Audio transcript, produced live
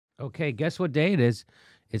Okay, guess what day it is?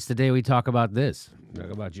 It's the day we talk about this.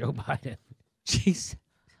 Talk about Joe Biden. Jeez.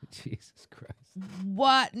 Jesus Christ.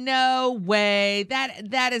 What? No way.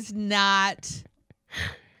 That is not.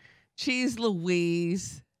 Jeez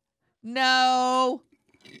Louise. No.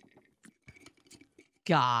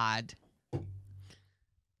 God.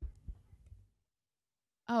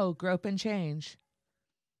 Oh, grope and change.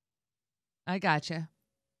 I gotcha.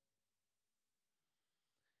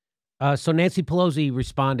 So Nancy Pelosi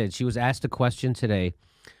responded. She was asked a question today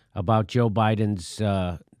about Joe Biden's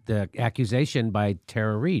the accusation by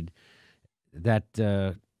Tara Reid that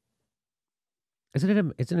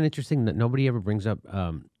isn't it interesting that nobody ever brings up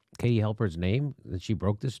Katie Halper's name, that she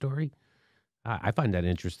broke this story? I find that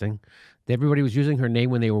interesting. Everybody was using her name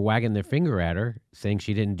when they were wagging their finger at her, saying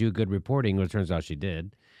she didn't do good reporting. Well, it turns out she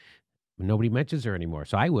did. Nobody mentions her anymore,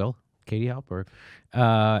 so I will. Katie Halper.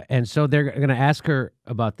 And so they're going to ask her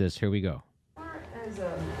about this. Here we go. As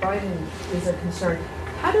Biden is a concern,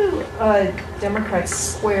 how do Democrats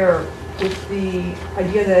square with the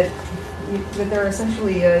idea that they're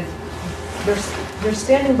essentially they're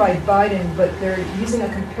standing by Biden, but they're using a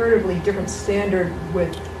comparatively different standard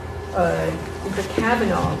with the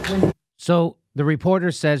Kavanaugh? So the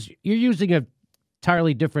reporter says you're using an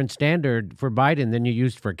entirely different standard for Biden than you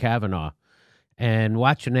used for Kavanaugh. And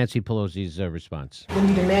watch Nancy Pelosi's response. When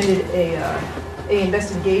you demanded a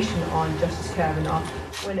investigation on Justice Kavanaugh.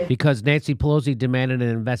 Because Nancy Pelosi demanded an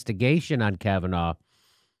investigation on Kavanaugh,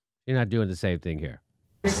 you're not doing the same thing here.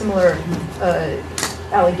 A similar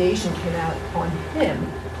allegation came out on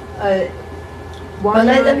him. Well,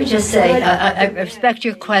 let me just say, I respect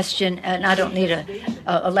your question, and I don't need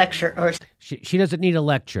a lecture. Or She doesn't need a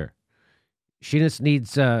lecture. She just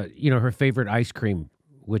needs, her favorite ice cream,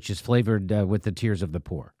 which is flavored with the tears of the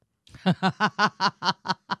poor.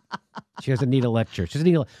 She doesn't need a lecture. She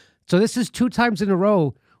doesn't need So this is 2 times in a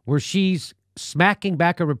row where she's smacking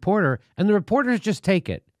back a reporter, and the reporters just take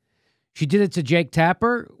it. She did it to Jake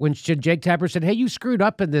Tapper when Jake Tapper said, hey, you screwed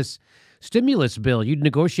up in this stimulus bill. You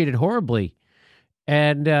negotiated horribly.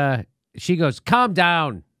 And she goes, calm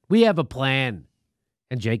down. We have a plan.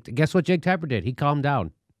 And guess what Jake Tapper did? He calmed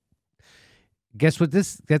down. Guess what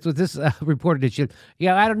this reporter did? She,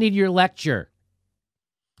 I don't need your lecture.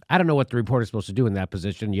 I don't know what the reporter's supposed to do in that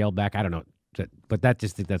position. Yell back. I don't know. But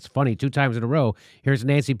that's funny. 2 times in a row, here's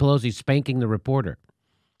Nancy Pelosi spanking the reporter.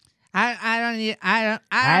 I don't need a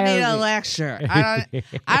lecture. I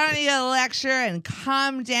don't need a lecture, and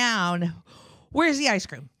calm down. Where's the ice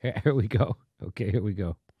cream? Here we go. Okay, here we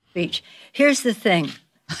go. Speech. Here's the thing.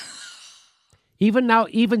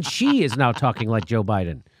 Even she is now talking like Joe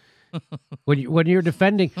Biden. When you're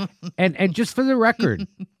defending, and just for the record,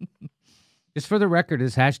 this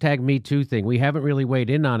 #MeToo thing, we haven't really weighed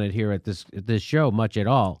in on it here at this show much at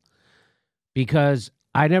all, because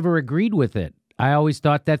I never agreed with it. I always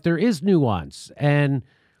thought that there is nuance, and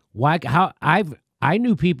I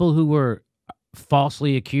knew people who were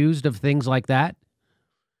falsely accused of things like that.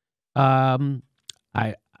 And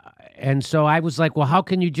so I was like, well, how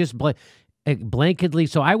can you just blanketly?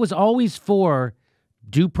 So I was always for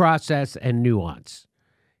due process and nuance,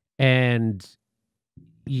 and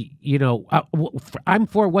I'm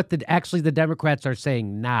for what the Democrats are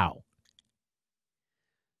saying now.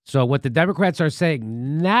 So what the Democrats are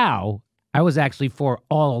saying now, I was actually for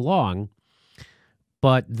all along,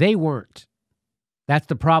 but they weren't. That's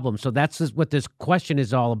the problem. So that's what this question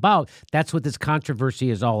is all about. That's what this controversy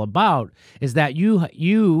is all about, is that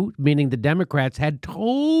you, meaning the Democrats, had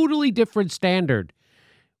totally different standard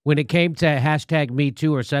when it came to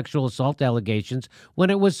 #MeToo or sexual assault allegations, when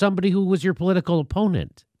it was somebody who was your political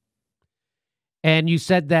opponent. And you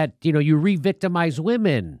said that, you re-victimize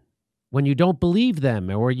women when you don't believe them,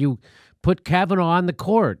 or you put Kavanaugh on the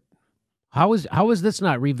court. How is this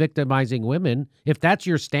not re-victimizing women if that's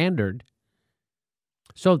your standard?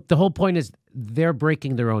 So the whole point is they're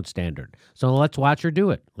breaking their own standard. So let's watch her do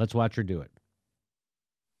it.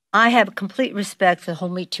 I have complete respect for the whole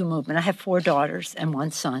Me Too movement. I have 4 daughters and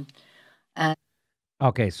 1 son.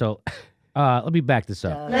 Okay, so let me back this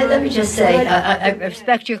up. Let me just say, I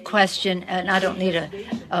respect your question, and I don't need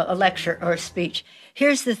a lecture or a speech.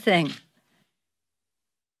 Here's the thing.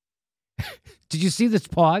 Did you see this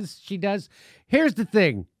pause she does? Here's the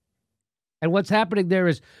thing. And what's happening there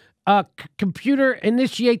is computer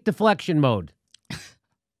initiate deflection mode.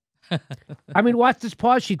 I mean, watch this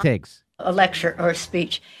pause she takes. A lecture or a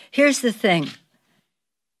speech. Here's the thing.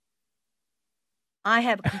 I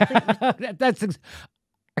have complete... That's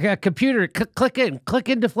computer, click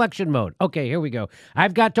in deflection mode. Okay, here we go.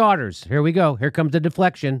 I've got daughters. Here we go. Here comes the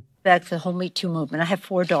deflection. Back to the whole Me Too movement. I have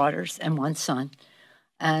 4 daughters and 1 son.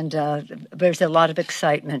 And there's a lot of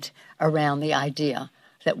excitement around the idea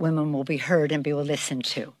that women will be heard and be listened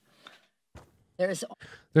to.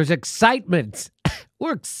 There's excitement.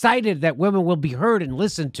 We're excited that women will be heard and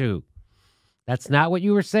listened to. That's not what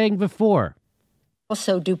you were saying before.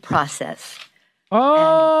 Also due process.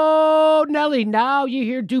 Oh, Nellie, now you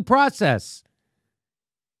hear due process.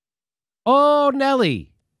 Oh,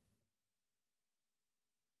 Nellie.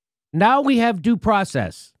 Now we have due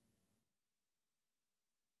process.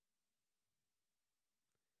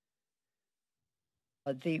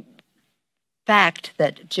 The fact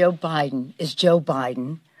that Joe Biden is Joe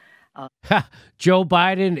Biden. Joe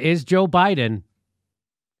Biden is Joe Biden.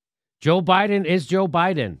 Joe Biden is Joe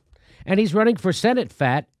Biden. And he's running for Senate,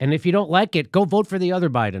 Fat. And if you don't like it, go vote for the other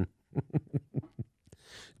Biden.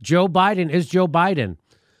 Joe Biden is Joe Biden.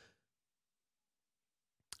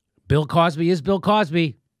 Bill Cosby is Bill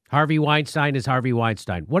Cosby. Harvey Weinstein is Harvey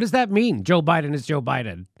Weinstein. What does that mean? Joe Biden is Joe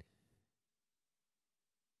Biden.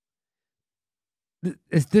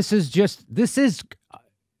 This is,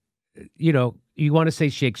 you know, you want to say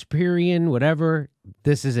Shakespearean, whatever.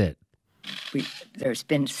 This is it. There's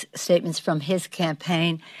been statements from his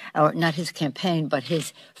campaign, or not his campaign, but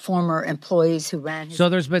his former employees who ran his... So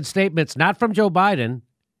there's been statements not from Joe Biden,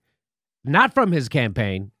 not from his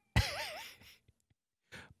campaign,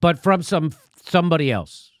 but from somebody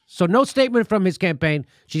else. So no statement from his campaign.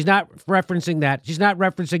 She's not referencing that. She's not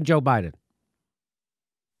referencing Joe Biden.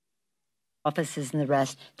 Offices and the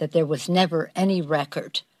rest, that there was never any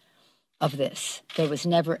record of this. There was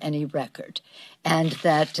never any record. And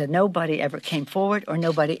that nobody ever came forward, or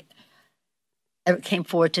nobody ever came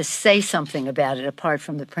forward to say something about it apart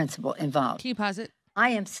from the principal involved. Can you pause it? I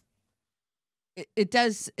am... It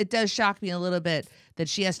does shock me a little bit that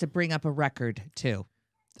she has to bring up a record, too.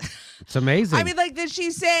 It's amazing. I mean, like, that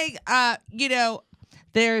she's saying, you know,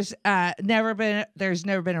 there's never been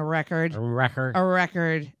a record. A record. A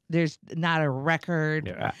record. There's not a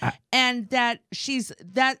record. And that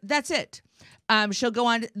that's it. She'll go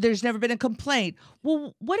on. There's never been a complaint.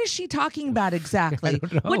 Well, what is she talking about exactly? I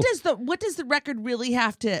don't know. What does the record really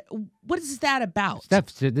have to? What is that about?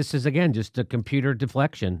 Steph, this is again just a computer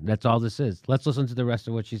deflection. That's all this is. Let's listen to the rest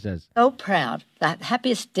of what she says. So proud. The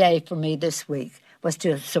happiest day for me this week was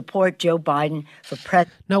to support Joe Biden for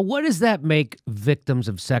president. Now, what does that make victims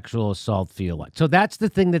of sexual assault feel like? So that's the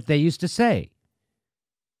thing that they used to say.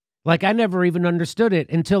 Like, I never even understood it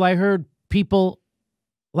until I heard people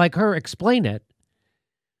like her explain it,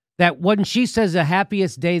 that when she says the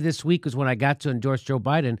happiest day this week was when I got to endorse Joe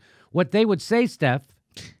Biden, what they would say, Steph,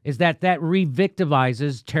 is that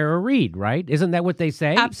re-victimizes Tara Reid, right? Isn't that what they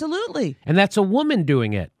say? Absolutely. And that's a woman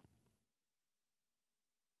doing it.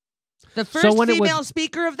 The first female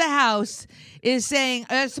Speaker of the House is saying,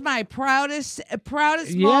 that's my proudest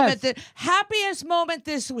moment, the happiest moment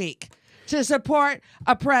this week to support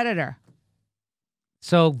a predator.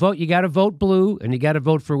 So you got to vote blue and you got to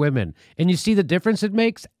vote for women. And you see the difference it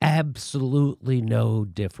makes? Absolutely no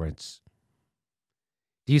difference.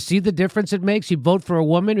 Do you see the difference it makes? You vote for a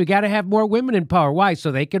woman, we got to have more women in power. Why?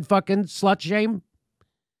 So they can fucking slut shame?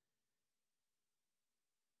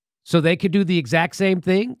 So they could do the exact same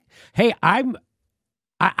thing? Hey, I'm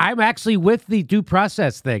actually with the due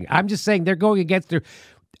process thing. I'm just saying they're going against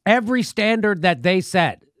every standard that they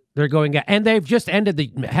set. They're going at, and they've just ended the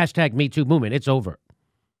hashtag Me Too movement. It's over.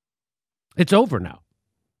 It's over now.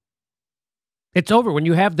 It's over when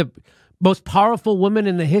you have the most powerful woman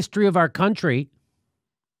in the history of our country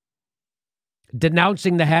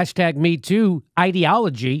denouncing the hashtag Me Too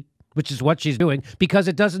ideology, which is what she's doing, because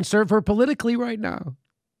it doesn't serve her politically right now.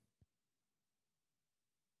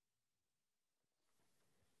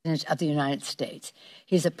 Of the United States.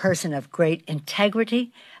 He's a person of great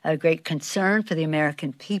integrity, a great concern for the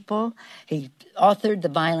American people. He authored the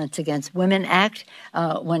Violence Against Women Act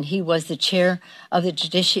when he was the chair of the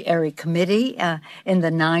Judiciary Committee in the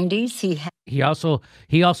 90s. He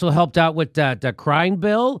also helped out with the crime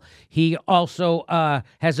bill. He also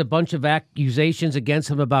has a bunch of accusations against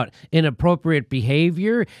him about inappropriate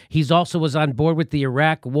behavior. He's also was on board with the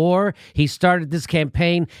Iraq War. He started this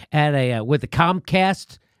campaign at with the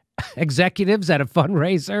Comcast executives at a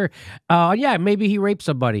fundraiser. Yeah, maybe he raped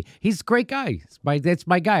somebody. He's a great guy. It's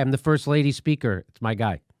my guy. I'm the first lady speaker. It's my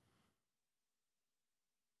guy.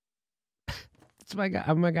 It's my guy.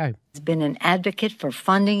 I'm my guy. He's been an advocate for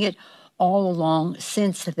funding it all along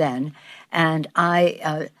since then, and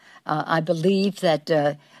I believe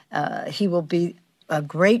that he will be a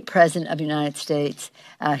great president of the United States.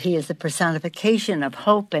 He is the personification of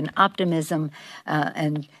hope and optimism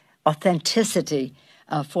and authenticity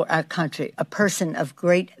for our country, a person of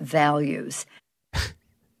great values.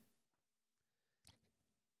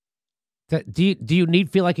 Do you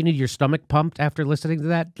feel like you need your stomach pumped after listening to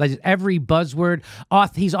that? Like every buzzword,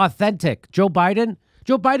 he's authentic. Joe Biden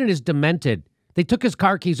is demented. They took his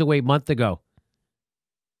car keys away a month ago.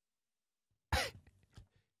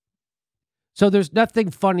 So there's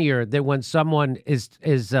nothing funnier than when someone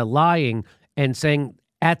is lying and saying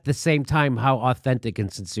at the same time how authentic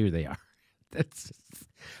and sincere they are.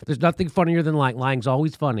 There's nothing funnier than lying. Lying's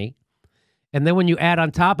always funny. And then when you add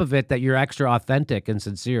on top of it that you're extra authentic and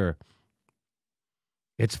sincere,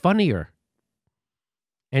 it's funnier.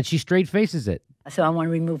 And she straight faces it. So I want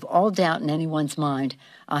to remove all doubt in anyone's mind.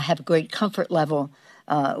 I have a great comfort level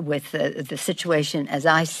with the situation as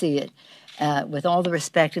I see it, with all the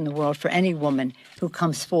respect in the world for any woman who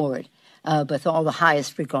comes forward, with all the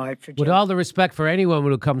highest regard for Joe. With all the respect for any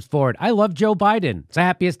woman who comes forward. I love Joe Biden. It's the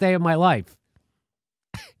happiest day of my life.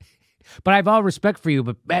 But I have all respect for you.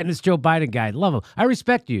 But man, this Joe Biden guy, I love him. I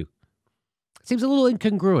respect you. Seems a little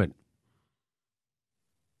incongruent.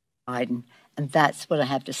 Biden, and that's what I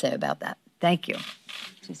have to say about that. Thank you.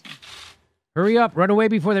 Excuse me. Hurry up. Run away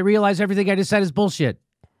before they realize everything I just said is bullshit.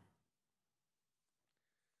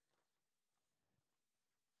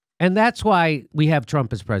 And that's why we have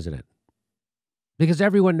Trump as president. Because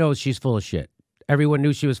everyone knows she's full of shit. Everyone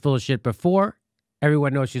knew she was full of shit before.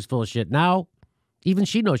 Everyone knows she's full of shit now. Even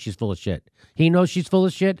she knows she's full of shit. He knows she's full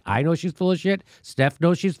of shit. I know she's full of shit. Steph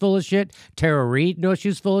knows she's full of shit. Tara Reid knows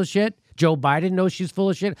she's full of shit. Joe Biden knows she's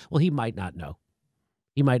full of shit. Well, he might not know.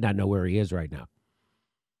 He might not know where he is right now.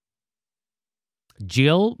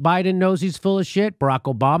 Jill Biden knows he's full of shit. Barack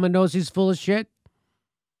Obama knows he's full of shit.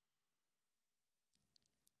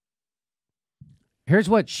 Here's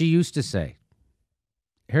what she used to say.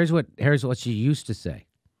 Here's what she used to say.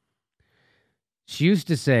 She used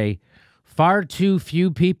to say, far too few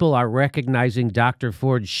people are recognizing Dr.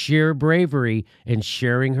 Ford's sheer bravery and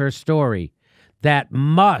sharing her story. That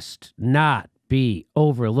must not be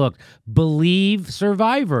overlooked. Believe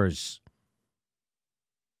survivors.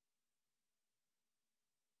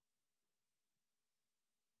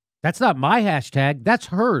 That's not my hashtag. That's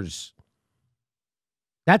hers.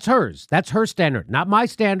 That's hers. That's her standard, not my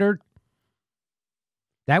standard.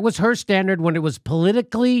 That was her standard when it was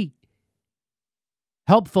politically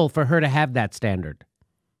helpful for her to have that standard.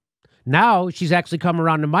 Now she's actually come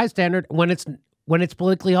around to my standard when it's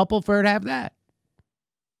politically helpful for her to have that.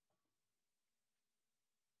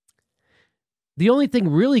 The only thing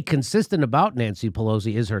really consistent about Nancy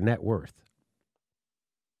Pelosi is her net worth.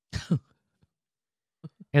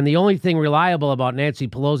 And the only thing reliable about Nancy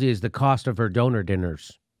Pelosi is the cost of her donor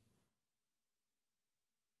dinners.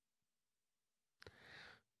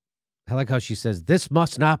 I like how she says, this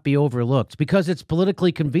must not be overlooked because it's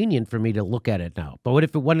politically convenient for me to look at it now. But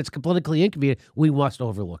when it's politically inconvenient, we must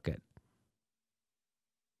overlook it.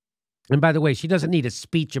 And by the way, she doesn't need a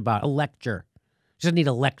speech about a lecture. She doesn't need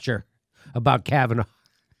a lecture about Kavanaugh.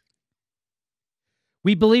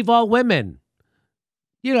 We believe all women.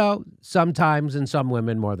 You know, sometimes in some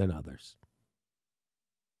women more than others.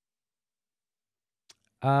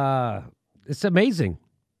 It's amazing.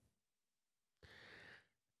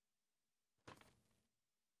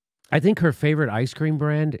 I think her favorite ice cream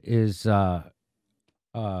brand is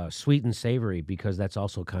Sweet and Savory because that's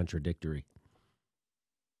also contradictory.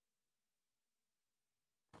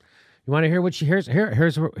 You want to hear what she hears?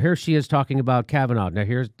 Here she is talking about Kavanaugh. Now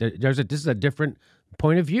this is a different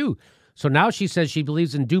point of view. So now she says she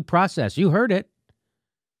believes in due process. You heard it.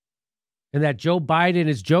 And that Joe Biden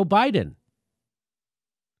is Joe Biden.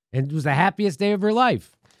 And it was the happiest day of her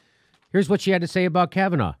life. Here's what she had to say about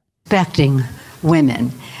Kavanaugh. Respecting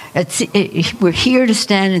women. We're here to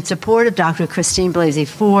stand in support of Dr. Christine Blasey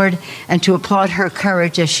Ford and to applaud her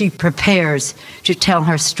courage as she prepares to tell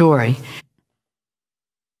her story.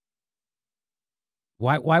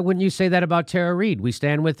 Why wouldn't you say that about Tara Reid? We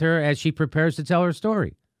stand with her as she prepares to tell her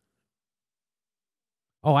story.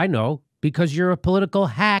 Oh, I know. Because you're a political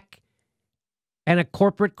hack and a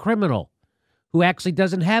corporate criminal who actually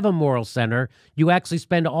doesn't have a moral center. You actually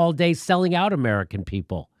spend all day selling out American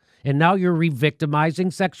people. And now you're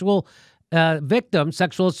re-victimizing sexual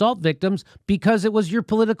assault victims because it was your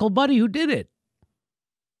political buddy who did it.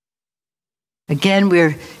 Again,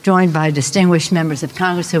 we're joined by distinguished members of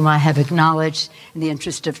Congress whom I have acknowledged in the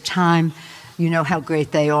interest of time. You know how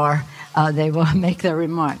great they are. They will make their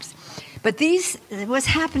remarks. But what's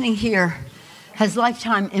happening here has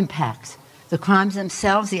lifetime impacts. The crimes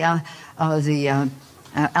themselves, the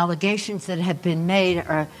allegations that have been made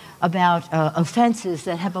are about offenses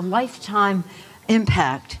that have a lifetime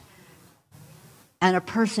impact, and a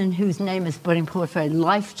person whose name is putting forth for a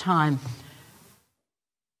lifetime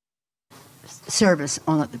service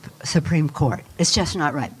on the Supreme Court. It's just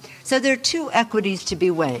not right. So there are two equities to be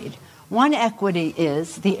weighed. One equity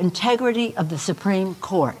is the integrity of the Supreme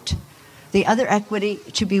Court. The other equity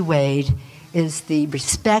to be weighed is the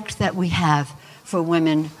respect that we have for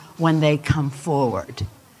women when they come forward.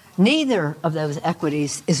 Neither of those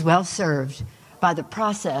equities is well served by the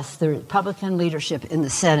process the Republican leadership in the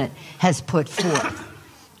Senate has put forth.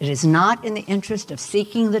 It is not in the interest of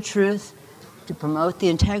seeking the truth, to promote the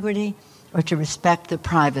integrity, or to respect the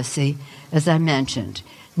privacy, as I mentioned.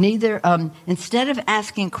 Instead of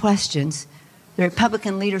asking questions, the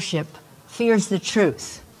Republican leadership fears the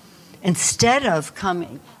truth. Instead of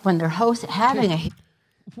coming, when they're having a...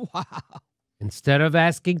 Wow. Instead of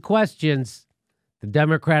asking questions, the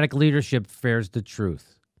Democratic leadership fears the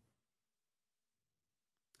truth.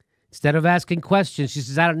 Instead of asking questions, she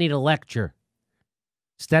says, I don't need a lecture.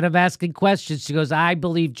 Instead of asking questions, she goes, I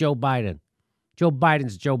believe Joe Biden. Joe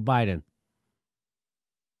Biden's Joe Biden.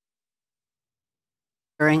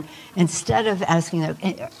 Instead of asking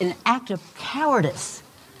an act of cowardice,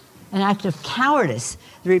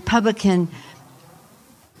 the Republican,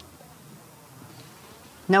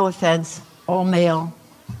 no offense, all-male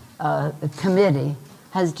committee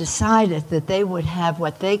has decided that they would have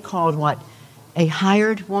what they called a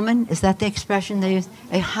hired woman. Is that the expression they use?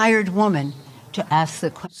 A hired woman to ask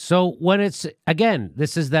the question. So when it's, again,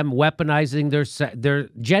 this is them weaponizing their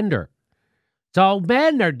gender. It's all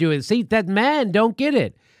men are doing. See, that men don't get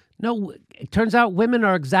it. No, it turns out women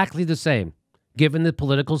are exactly the same, given the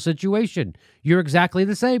political situation. You're exactly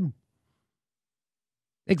the same.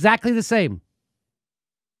 Exactly the same.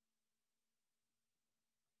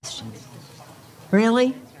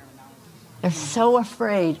 Really? They're so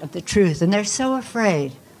afraid of the truth, and they're so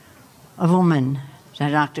afraid of a woman,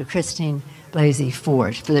 Dr. Christine Blasey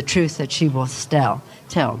Ford, for the truth that she will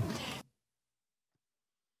tell.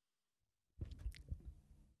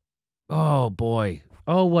 Oh, boy.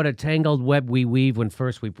 Oh, what a tangled web we weave when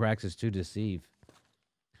first we practice to deceive.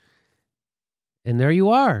 And there you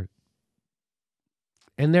are.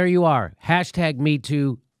 And there you are. Hashtag Me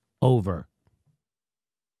Too over.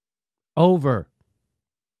 Over.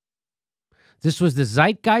 This was the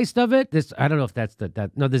zeitgeist of it. I don't know if that's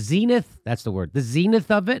the zenith. That's the word. The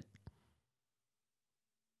zenith of it.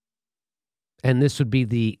 And this would be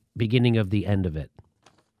the beginning of the end of it.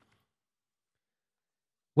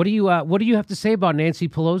 What do you have to say about Nancy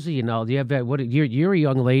Pelosi and all? Do you have you're a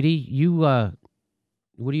young lady.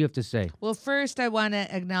 What do you have to say? Well, first I want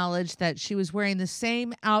to acknowledge that she was wearing the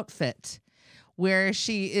same outfit where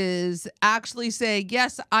she is actually saying,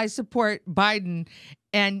 yes, I support Biden.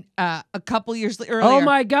 And a couple years earlier. Oh,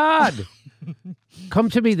 my God. Come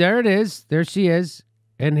to me. There it is. There she is.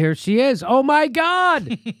 And here she is. Oh, my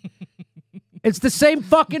God. It's the same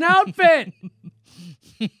fucking outfit.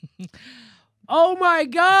 Oh, my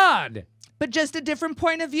God. But just a different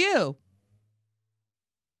point of view.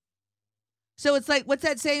 So it's like, what's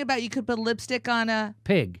that saying about you could put lipstick on a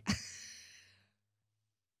pig?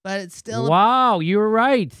 But it's still. Wow, you were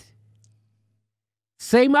right.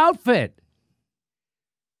 Same outfit.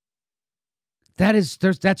 That's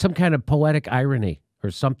some kind of poetic irony or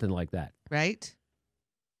something like that. Right?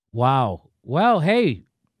 Wow. Well, hey,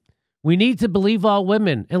 we need to believe all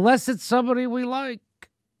women, unless it's somebody we like.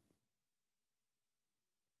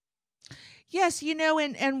 Yes,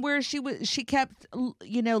 and where she kept,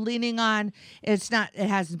 leaning on, it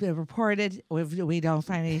hasn't been reported. We don't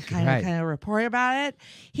find any kind of report about it.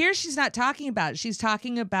 Here, she's not talking about it. She's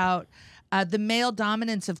talking about the male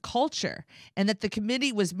dominance of culture and that the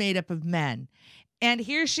committee was made up of men. And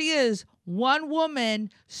here she is, one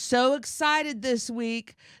woman, so excited this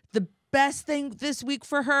week. The best thing this week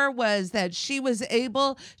for her was that she was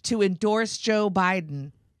able to endorse Joe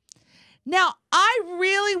Biden. Now, I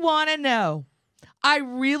really want to know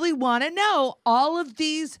all of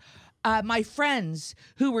these, my friends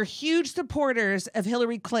who were huge supporters of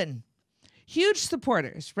Hillary Clinton, huge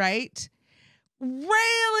supporters, right?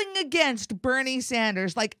 Railing against Bernie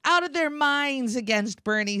Sanders, like out of their minds against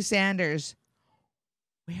Bernie Sanders.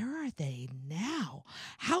 Where are they now?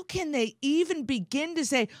 How can they even begin to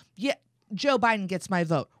say, yeah, Joe Biden gets my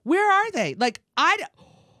vote? Where are they? Like,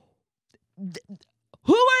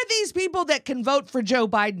 who are these people that can vote for Joe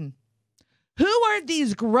Biden? Who are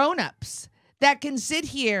these grown-ups that can sit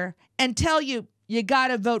here and tell you, you got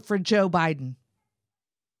to vote for Joe Biden?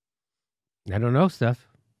 I don't know, Steph.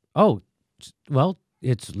 Oh, well,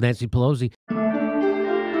 it's Nancy Pelosi.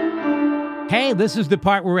 Hey, this is the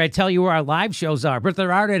part where I tell you where our live shows are, but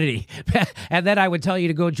there aren't any. And then I would tell you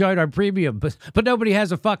to go join our premium, but nobody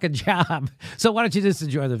has a fucking job. So why don't you just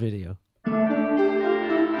enjoy the video?